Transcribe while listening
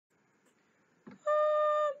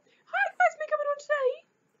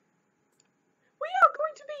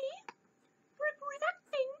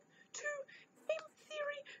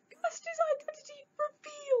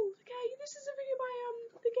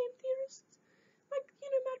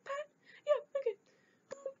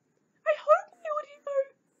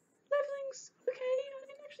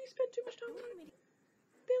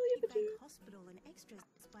it all in extras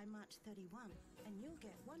by March 31, and you'll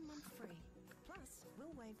get 1 month free. Plus,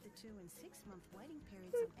 we'll waive the 2 and 6 month waiting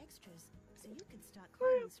periods on extras, so you can start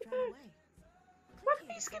climbing straight away. Why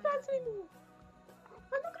don't you skip ads anymore?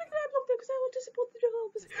 I'm not gonna get ad blocked though because I want to support the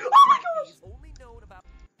developers. Oh my gosh! Only known about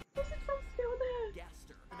what's it from down there?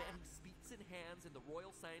 Gaster, the man who speaks in hands and the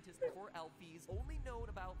royal scientist before Alphys, only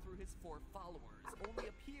known about through his 4 followers,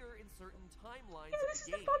 only appear in certain timelines of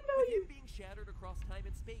the game. With him being shattered across time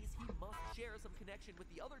and space, he must share some connection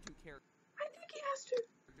with the other 2 characters. I think he has to.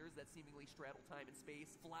 That seemingly straddle time and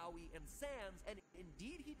space, Flowey and Sans, and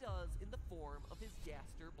indeed he does in the form of his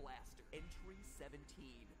Gaster Blaster. Entry 17.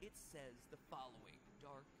 It says the following: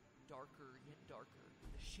 dark, darker, yet darker.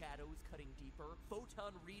 The shadows cutting deeper.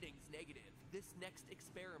 Photon readings negative. This next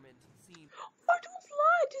experiment seems Photon's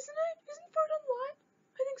light, isn't it? Isn't Photon light?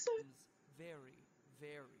 I think so. Very,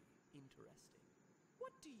 very interesting.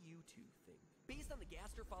 What do you 2 think? Based on the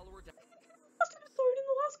Gaster follower last episode, in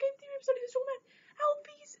the last game theory episode, he was talking about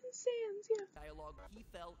Alphys and Sans, yeah. Dialogue, he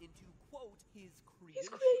fell into, quote, his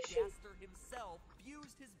creation. Gaster himself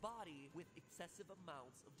fused his body with excessive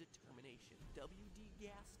amounts of determination. WD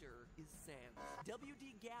Gaster is Sans.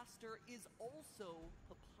 WD Gaster is also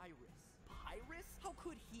Papyrus. Papyrus? How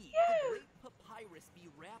could he, the great Papyrus, be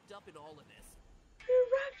wrapped up in all of this? You're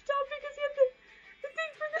wrapped up because he had the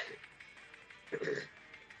thing for the...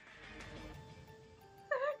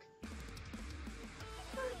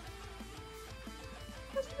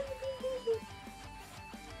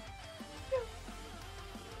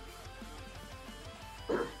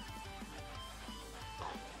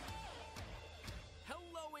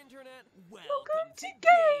 Hello, Internet! Welcome to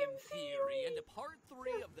Game Theory and to part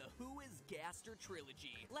 3 of the Who is Gaster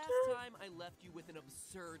trilogy. Last time I left you with an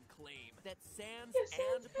absurd claim that Sans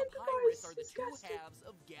and Papyrus are the 2 halves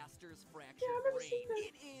of Gaster's fractured brain.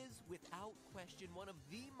 It is, without question, one of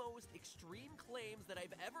the most extreme claims that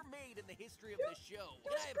I've ever made in the history of this show.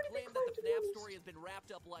 And I have claimed that the FNAF story has been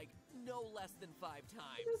wrapped up like no less than 5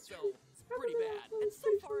 times, so it's pretty bad. And so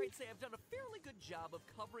far I'd say I've done a fairly good job of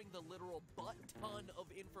covering the literal butt-ton of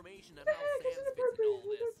information on how Sans fits into all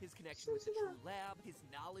this. His connection with the True Lab, his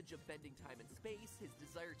knowledge of bending time and space, his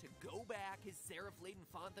desire to go back, his serif-laden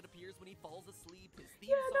font that appears when he falls asleep, his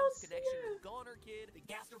theme song's connection with Goner Kid, the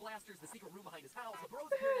Gaster Blasters, the secret room behind his house, the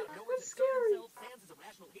bros appearing out of nowhere to discover themselves, Sans'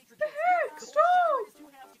 irrational hatred against his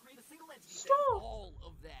 2 halves to create a single entity. All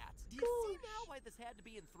of that. Do you see now why this had to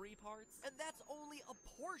be in 3 parts? And that's only a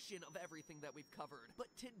portion of everything that we've covered. But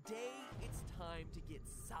today, it's time to get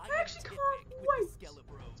scientific with the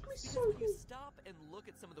Skelebros. Because when you stop and look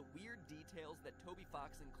at some of the weird details that Toby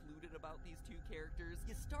Fox included about these 2 characters,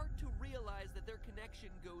 you start to realize that their connection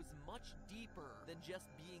goes much deeper than just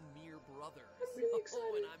being mere brothers.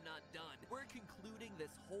 Oh, and I'm not done. We're concluding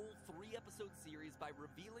this whole 3-episode series by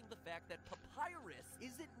revealing the fact that Papyrus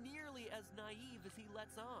isn't nearly as naive as he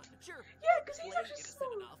lets on. Sure, because he's actually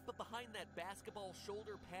innocent enough, but behind that basketball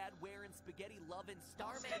shoulder pad wearing spaghetti loving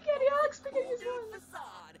Starman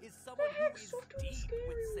facade is someone who is deep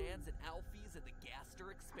with Sans and Alphys and the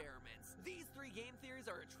Gaster experiments. These 3 game theories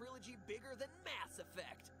are a trilogy bigger than Mass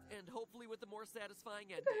Effect, and hopefully with a more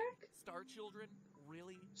satisfying ending. Star Children,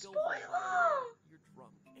 really? Go home. You're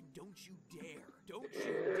drunk. And don't you dare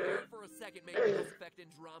for a second make Mass Effect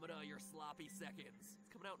Andromeda your sloppy seconds.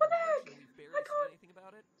 It's coming out in March and we've barely seen anything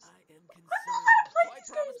about it. I am concerned. So I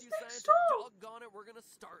promised you science, and doggone it, we're gonna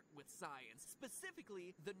start with science.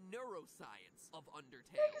 Specifically, the neuroscience of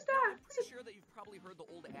Undertale. Now, I'm pretty sure that you've probably heard the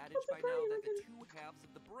old adage by now that the 2 halves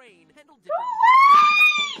of the brain handle different parts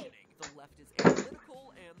of functioning. The left is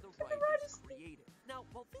analytical and the right is creative. Now,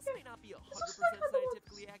 while this may not be 100%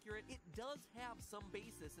 scientifically accurate, it does have some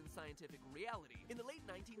basis in scientific reality. In the late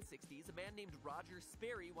 1960s, a man named Roger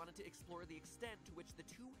Sperry wanted to explore the extent to which the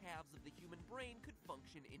 2 halves of the human brain could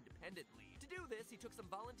function independently. To do this, he took some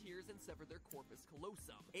volunteers and severed their corpus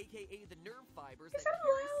callosum, aka the nerve fibers that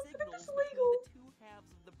carry signals between the 2 halves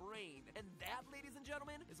of the brain. And that, ladies and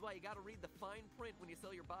gentlemen, is why you gotta read the fine print when you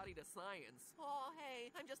sell your body to science. Oh, hey,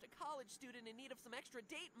 I'm just a college student in need of some extra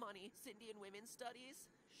date money. Cindy in women's studies.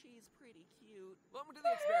 She's pretty cute. Welcome to the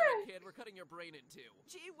experiment, kid. We're cutting your brain in 2.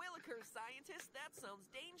 Gee willikers, scientist, that sounds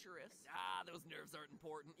dangerous. Ah, those nerves aren't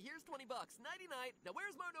important. Here's 20 bucks. Nighty-night. Now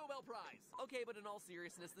where's my Nobel Prize? Okay, but in all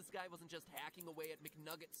seriousness, this guy wasn't just hacking away at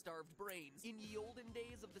McNugget-starved brains. In ye olden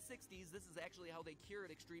days of the 60s, this is actually how they cured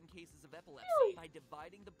extreme cases of epilepsy, by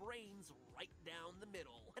dividing the brains right down the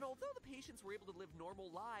middle. And although the patients were able to live normal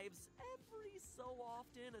lives, every so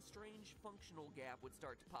often a strange functional gap would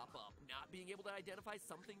start to pop up. Not being able to identify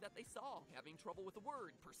something that they saw, having trouble with a word,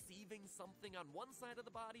 word, perceiving something on one side of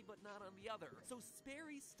the body but not on the other. So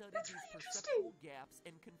Sperry studied these perceptual gaps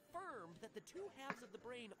and confirmed that the two halves of the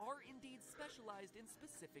brain are indeed specialized in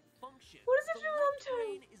specific functions. What does it The do? left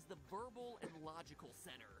brain is the verbal and logical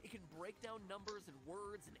center. It can break down numbers and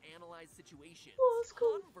words and analyze situations. Well, that's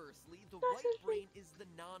cool. Conversely, the That's right brain interesting. is the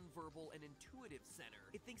non-verbal and intuitive center.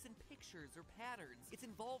 It thinks in pictures or patterns. It's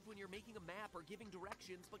involved when you're making a map or giving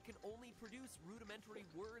directions, but can only produce rudimentary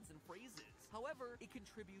words and phrases. However, it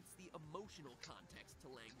contributes the emotional context to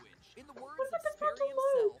language. In the words What of about the Sperry frontal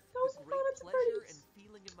lobe? himself, That was the the great balance of pleasure brains. and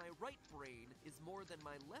feeling in my right brain is more than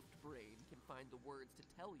my left brain can find the words to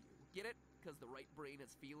tell you. Get it? Because the right brain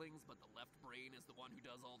has feelings, but the left brain is the one who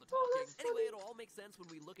does all the Oh, talking. that's Anyway, funny. it'll all make sense when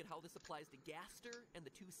we look at how this applies to Gaster and the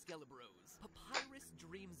two Skelebros. Papyrus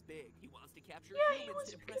dreams big. He wants to capture Yeah, he humans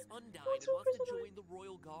wants to to impress be- Undyne wants and to wants to impress join Undyne. the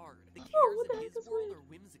Royal Guard. The Oh, cares what the in heck his is world weird? are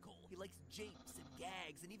whimsical. He likes japes and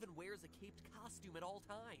gags and even wears a caped costume at all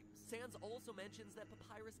times. Sans also mentions that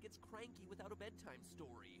Papyrus gets cranky without a bedtime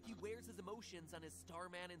story. He wears his emotions on his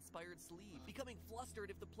Starman-inspired sleeve, becoming flustered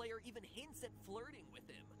if the player even hints at flirting with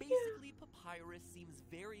him. Basically, Papyrus seems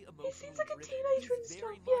very emotionally He seems like a driven. teenager He's and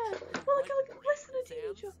very stuff, yeah. much the Well, like right brain. less than a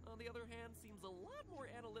Sans, teenager. on the other hand, seems a lot more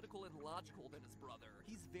analytical and logical than his brother.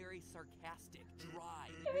 He's very sarcastic, dry,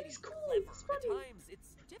 Yeah, witty, he's cool, clever. he's At funny. times,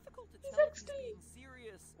 it's difficult to He's tell if he's XD. being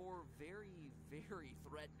serious or very, very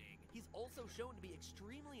threatening. He's also shown to be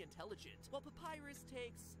extremely intelligent. While Papyrus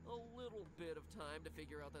takes a little bit of time to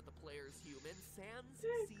figure out that the player's human, Sans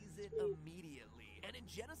sees it immediately. And in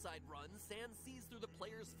genocide runs, Sans sees through the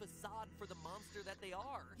player's facade for the monster that they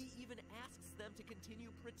are. He even asks them to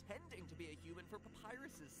continue pretending to be a human for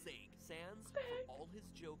Papyrus's sake. Sans, for all his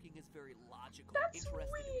joking, is very logical, That's interested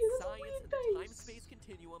weird. in That's a science weird and the face. time-space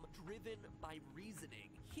continuum, driven by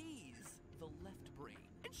reasoning. He's the left brain.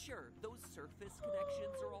 And sure, those surface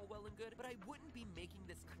connections are all well and good, but I wouldn't be making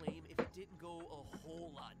this claim if it didn't go a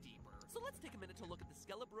whole lot deeper. So let's take a minute to look at the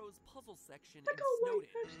Skelebros puzzle section in Snowden.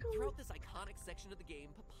 Throughout this iconic section of the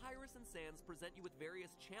game, Papyrus and Sans present you with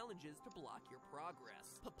various challenges to block your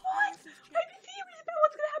progress. What? Papyrus's I have theories about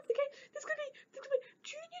what's gonna happen. Okay, there's gonna be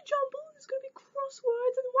junior jumble. There's gonna be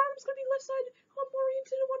crosswords, and one of them's gonna be left side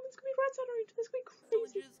oriented, and one of them's gonna be right side oriented. There's gonna be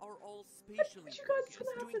crazy. challenges are all spatially you guys focused,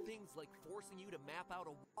 gonna doing happen? things like forcing you to map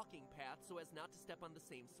out a walking path so as not to step on the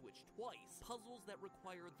same switch twice. Puzzles that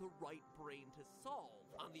require the right brain to solve.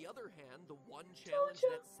 On the other hand, the one challenge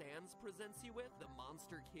that Sans presents you with, the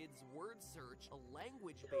Monster Kids word search, a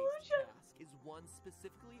language-based task, is one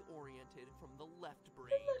specifically oriented from the left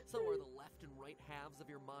brain. So are the left and right halves of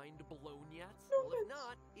your mind blown yet? Well, if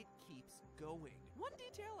not, it keeps going. One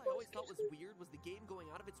detail I always thought was weird was the game going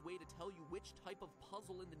out of its way to tell you which type of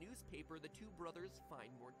puzzle in the newspaper the two brothers find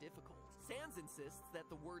more difficult. Sans insists that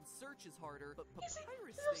the word search is harder, but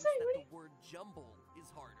Papyrus thinks that the word jumble is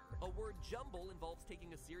harder. A word jumble involves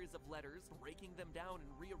taking a series of letters, breaking them down,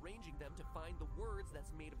 and rearranging them to find the words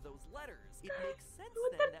that's made of those letters. It makes sense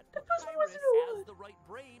then that Papyrus, as the right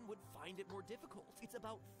brain, would find it more difficult. It's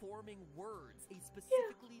about forming words, a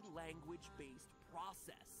specifically language-based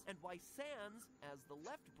process, and why Sans, as the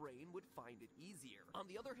left brain, would find it easier. On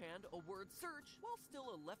the other hand, a word search, while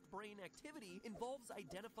still a left brain activity, involves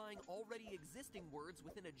identifying already existing words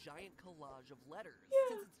within a giant collage of letters.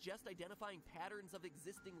 Since it's just identifying patterns of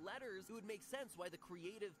existing letters, it would make sense why the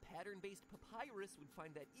creative pattern-based Papyrus would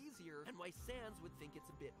find that easier, and why Sans would think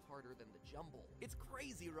it's a bit harder than the jumble. It's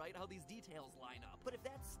crazy, right, how these details line up. But if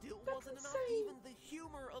that still wasn't enough, even the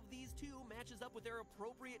humor of these two matches up with their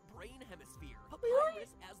appropriate brain hemisphere. Papyrus,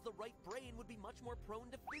 as the right brain, would be much more prone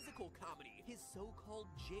to physical comedy, his so-called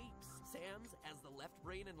japes. Sans, as the left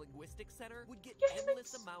brain and linguistics center, would get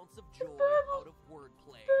endless amounts of joy out of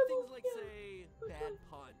wordplay. Things like, say, bad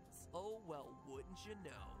puns. Oh, well, wouldn't you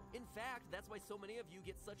know? In fact, that's why so many of you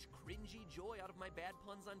get such cringy joy out of my bad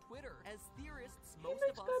puns on Twitter. As theorists, most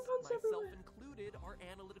of us, myself included, are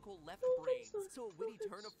analytical left brains, so a witty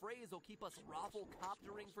turn of phrase will keep us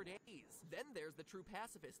raffle-coptering for days. Then there's the true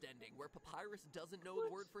pacifist ending, where Papyrus doesn't know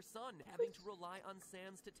the word for sun, having to rely on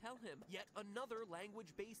Sans to tell him. Yet another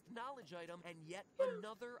language-based knowledge item, and yet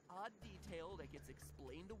another odd detail that gets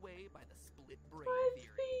explained away by the split brain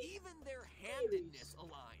theory. Even their handedness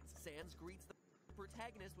aligns. Sans greets the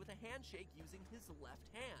protagonist with a handshake using his left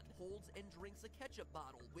hand, holds and drinks a ketchup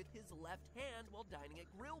bottle with his left hand while dining at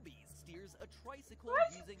Grillby's, steers a tricycle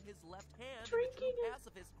using his left hand in the True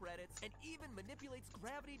Pacifist credits, and even manipulates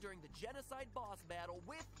gravity during the genocide boss battle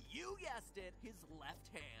with, you guessed it, his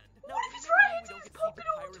left hand. Now, in another way, we don't get to see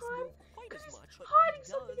Papyrus move quite as much, but he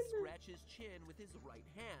does scratch his chin with his right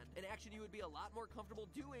hand, an action you would be a lot more comfortable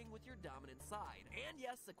doing with your dominant side. And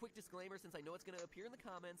yes, a quick disclaimer, since I know it's going to appear in the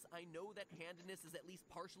comments, I know that handedness is is at least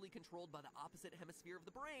partially controlled by the opposite hemisphere of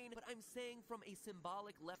the brain, but I'm saying from a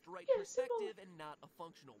symbolic left-right perspective and not a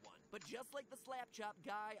functional one. But just like the slap chop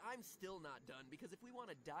guy, I'm still not done, because if we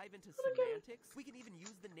want to dive into semantics, we can even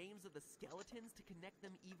use the names of the skeletons to connect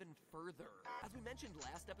them even further. As we mentioned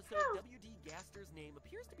last episode, W.D. Gaster's name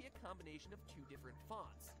appears to be a combination of two different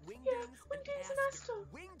fonts, Wingdings and Aster.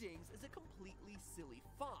 Wingdings is a completely silly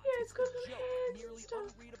font. It's got a joke, hands nearly and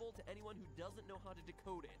stuff. unreadable to anyone who doesn't know how to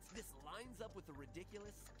decode it. This lines up with the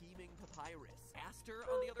ridiculous, scheming Papyrus. Aster,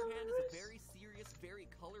 on the other hand, is a very serious, very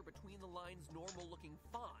color between the lines, normal-looking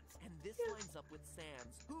font. And this lines up with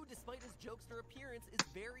Sans, who, despite his jokester appearance, is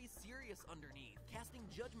very serious underneath, casting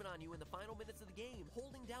judgment on you in the final minutes of the game,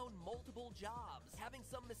 holding down multiple jobs, having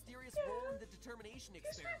some mysterious role in the determination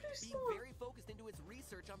experiment, being very focused into his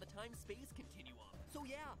research on the time-space continuum. So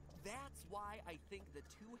yeah, that's why I think the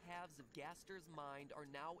two halves of Gaster's mind are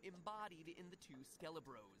now embodied in the two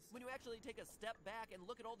Skelebros. When you actually take a step back and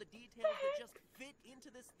look at all the details that just fit into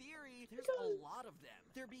this theory, there's a lot of them.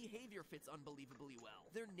 Their behavior fits unbelievably well.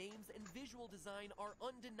 Their names and visual design are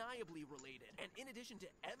undeniably related. And in addition to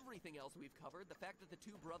everything else we've covered, the fact that the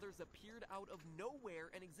two brothers appeared out of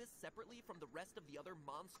nowhere and exist separately from the rest of the other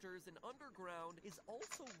monsters in Underground is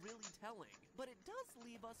also really telling. But it does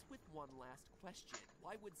leave us with one last question.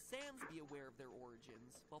 Why would Sans be aware of their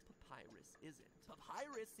origins while Papyrus isn't?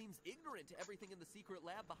 Papyrus seems ignorant to everything in the secret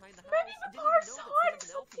lab behind the house and didn't even know that Sans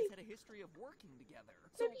and Alphys had a history of working together.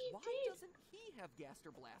 So why doesn't he have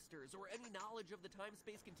Gaster blasters or any knowledge of the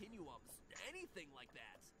time-space continuums? Anything like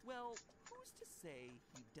that? Well, who's to say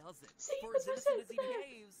he doesn't? For as innocent as he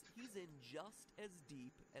behaves, he's in just as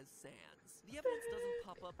deep as Sans. The evidence doesn't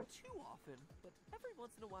pop up too often, but every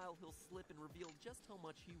once in a while he'll slip and reveal just how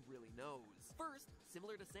much he really knows. First,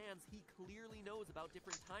 similar to Sans, he clearly knows about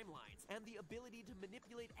different timelines and the ability to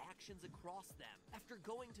manipulate actions across them. After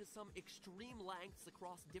going to some extreme lengths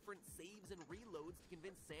across different saves and reloads to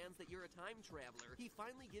convince Sans that you're a time traveler, he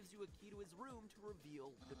finally gives you a key to his room to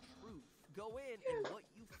reveal the truth. Go in, and what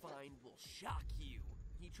you find will shock you.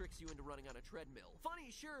 He tricks you into running on a treadmill.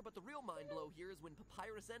 Funny, sure, but the real mind blow here is when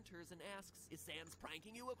Papyrus enters and asks, "Is Sans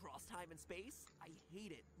pranking you across time and space?" I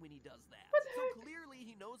hate it when he does that. So clearly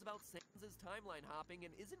he knows about Sans' timeline hopping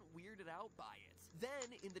and isn't weirded out by it.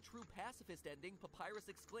 Then, in the true pacifist ending, Papyrus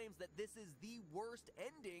exclaims that this is the worst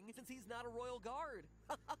ending since he's not a royal guard.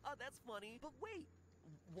 That's funny. But wait,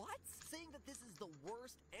 what? Saying that this is the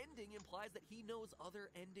worst ending implies that he knows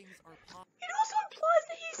other endings are possible. It also implies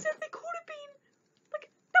that he said they could have been,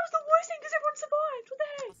 like, that was the worst thing because everyone survived. What the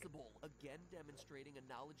heck? Again demonstrating a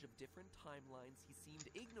knowledge of different timelines he seemed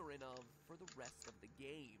ignorant of for the rest of the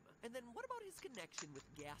game. And then what about his connection with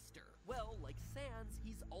Gaster? Well, like Sans,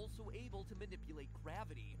 he's also able to manipulate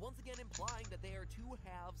gravity, once again implying that they are two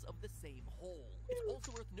halves of the same whole. It's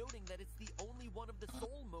also worth noting that it's the only one of the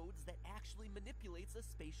soul modes that actually manipulates a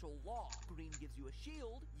spatial law. Green gives you a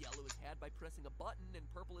shield, yellow is had by pressing a button, and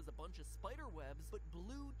purple is a bunch of spider webs, but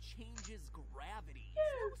blue changes gravity.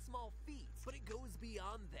 No small feat, but it goes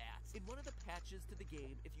beyond that. In one of the patches to the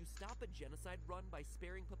game, if you stop a genocide run by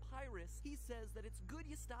sparing Papyrus, he says that it's good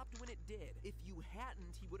you stopped when it did. If you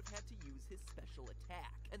hadn't, he would have had to use his special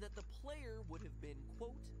attack, and that the player would have been,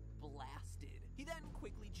 quote, blasted. He then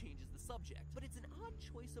quickly changes the subject, but it's an odd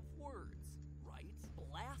choice of words, right?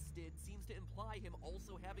 Blasted seems to imply him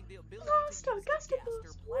also having the ability to use the Gaster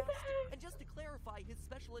Blaster. And just to clarify, his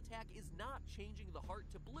special attack is not changing the heart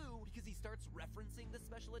to blue because he starts referencing the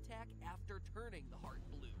special attack after turning the heart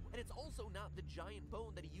blue. And it's also not the giant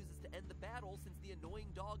bone that he uses to end the battle, since the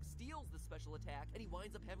annoying dog steals the special attack and he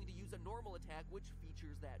winds up having to use a normal attack which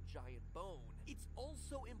features that giant bone. It's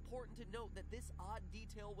also important to note that this odd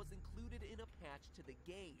detail was included in a patch to the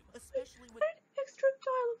game, especially when extra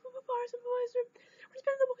dialogue from Papyrus and Papyrus. We're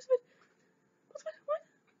spending the box of it. What?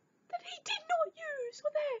 That he did not use.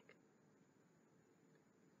 What the heck?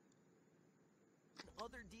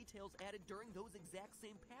 other details added during those exact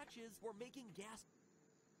same patches were making Gaster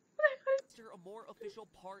a more official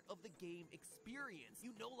part of the game experience.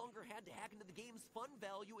 You no longer had to hack into the game's fun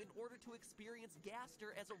value in order to experience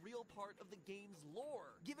Gaster as a real part of the game's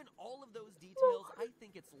lore. Given all of those details, I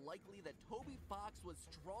think it's likely that Toby Fox was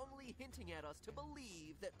strongly hinting at us to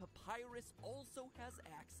believe that Papyrus also has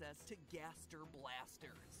access to Gaster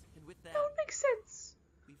blasters. And with that would make sense.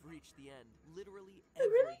 We've reached the end. Literally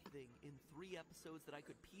everything in 3 episodes that I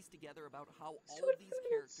could piece together about how all of these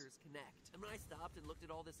characters connect. And when I stopped and looked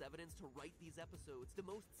at all this evidence to write these episodes, the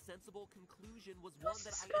most sensible conclusion was one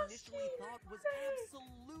that I initially thought was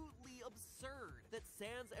absolutely absurd. That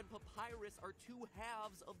Sans and Papyrus are 2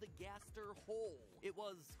 halves of the Gaster whole. It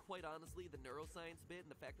was, quite honestly, the neuroscience bit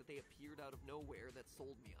and the fact that they appeared out of nowhere that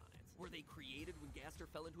sold me on it. Were they created when Gaster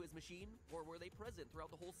fell into his machine, or were they present throughout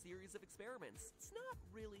the whole series of experiments? It's not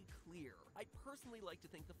really clear. I personally like to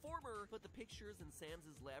think the former, but the pictures in Sans'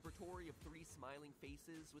 laboratory of 3 smiling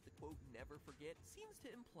faces with the quote, "never forget," seems to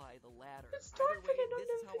imply the latter. Either way, this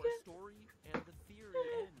is how our story and the theory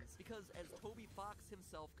ends. Because as Toby Fox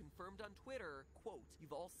himself confirmed on Twitter, quote,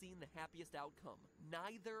 "You've all seen the happiest outcome.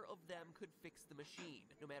 Neither of them could fix the machine,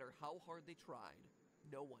 no matter how hard they tried.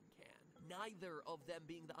 No one can." Neither of them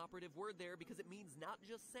being the operative word there, because it means not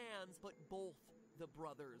just Sans, but both the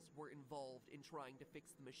brothers were involved in trying to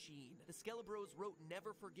fix the machine. The Skelebros wrote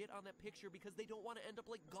 "never forget" on that picture because they don't want to end up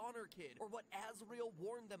like Goner Kid, or what Azrael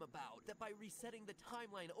warned them about, that by resetting the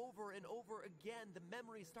timeline over and over again, the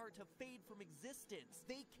memories start to fade from existence.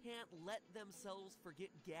 They can't let themselves forget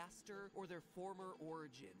Gaster or their former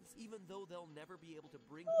origins, even though they'll never be able to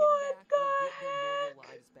bring him back or get their normal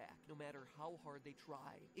lives back, no matter how hard they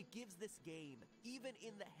try. It gives this game, even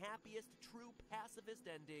in the happiest, true pacifist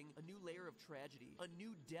ending, a new layer of tragedy. A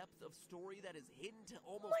new depth of story that is hidden to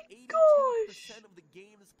almost 82% of the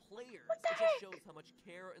game's players. It just shows how much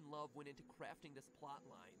care and love went into crafting this plot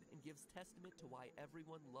line, and gives testament to why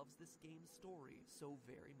everyone loves this game's story so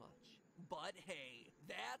very much. But hey,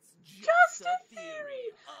 that's just a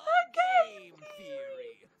theory. A game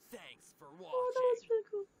theory. Thanks for watching. Oh, that was really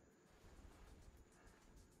cool.